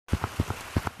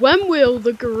When will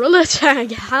the Gorilla Tag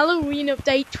Halloween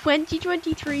Update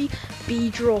 2023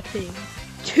 be dropping?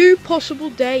 Two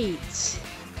possible dates.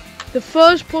 The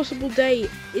first possible date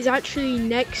is actually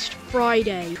next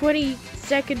Friday,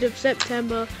 22nd of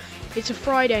September. It's a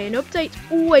Friday, and updates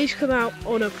always come out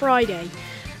on a Friday.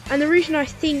 And the reason I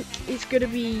think it's going to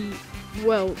be,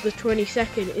 well, the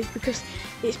 22nd is because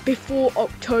it's before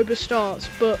October starts,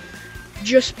 but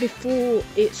just before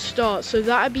it starts, so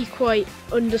that'd be quite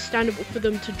understandable for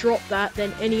them to drop that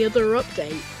than any other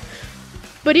update.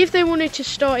 But if they wanted to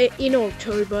start it in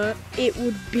October, it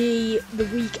would be the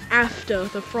week after,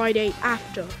 the Friday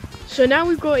after. So now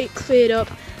we've got it cleared up,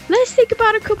 let's think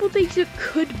about a couple things that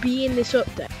could be in this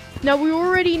update. Now we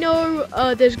already know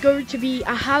there's going to be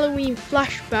a Halloween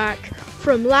flashback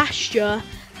from last year,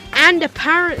 and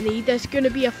apparently there's going to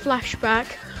be a flashback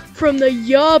from the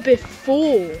year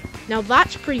before. Now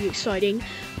that's pretty exciting,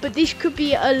 but this could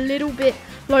be a little bit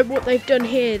like what they've done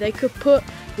here. They could put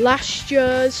last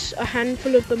year's, a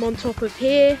handful of them on top of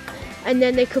here, and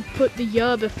then they could put the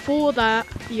year before that,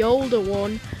 the older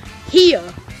one, here.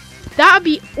 That would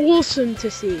be awesome to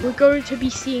see. We're going to be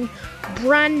seeing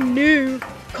brand new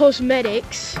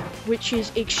cosmetics, which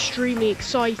is extremely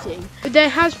exciting. But there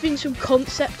has been some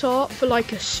concept art for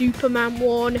like a Superman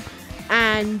one,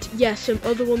 and yeah, some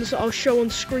other ones that I'll show on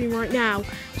screen right now.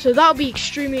 So that'll be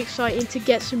extremely exciting to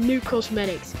get some new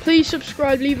cosmetics. Please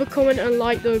subscribe, leave a comment and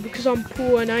like though, because I'm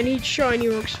poor and I need shiny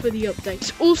rocks for the update.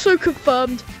 It's also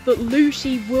confirmed that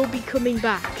Lucy will be coming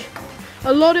back.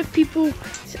 A lot of people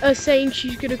are saying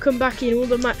she's going to come back in all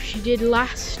the maps she did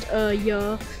last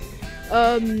year.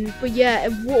 But yeah,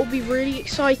 and what will be really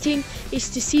exciting is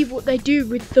to see what they do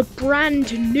with the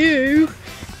brand new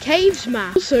Caves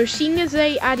map. Also, seeing as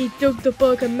they added Doug the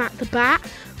Bug and Matt the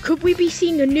Bat, could we be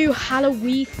seeing a new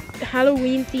Halloween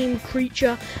themed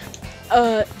creature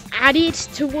added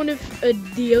to one of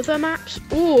the other maps?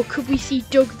 Or could we see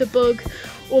Doug the Bug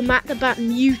or Matt the Bat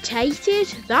mutated?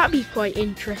 That'd be quite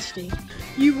interesting.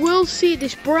 You will see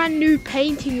this brand new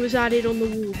painting was added on the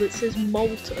wall that says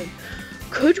Molten.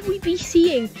 Could we be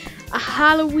seeing a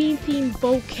Halloween themed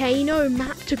volcano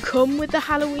map to come with the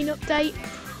Halloween update?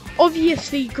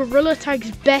 Obviously, Gorilla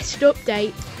Tag's best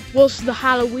update was the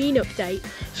Halloween update,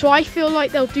 so I feel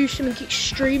like they'll do something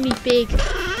extremely big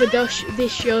for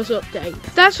this year's update.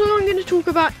 That's all I'm going to talk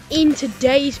about in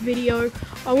today's video.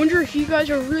 I wonder if you guys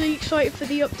are really excited for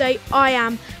the update. I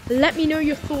am. Let me know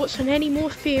your thoughts on any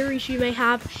more theories you may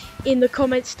have in the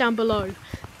comments down below.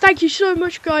 Thank you so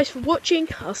much guys for watching.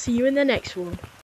 I'll see you in the next one.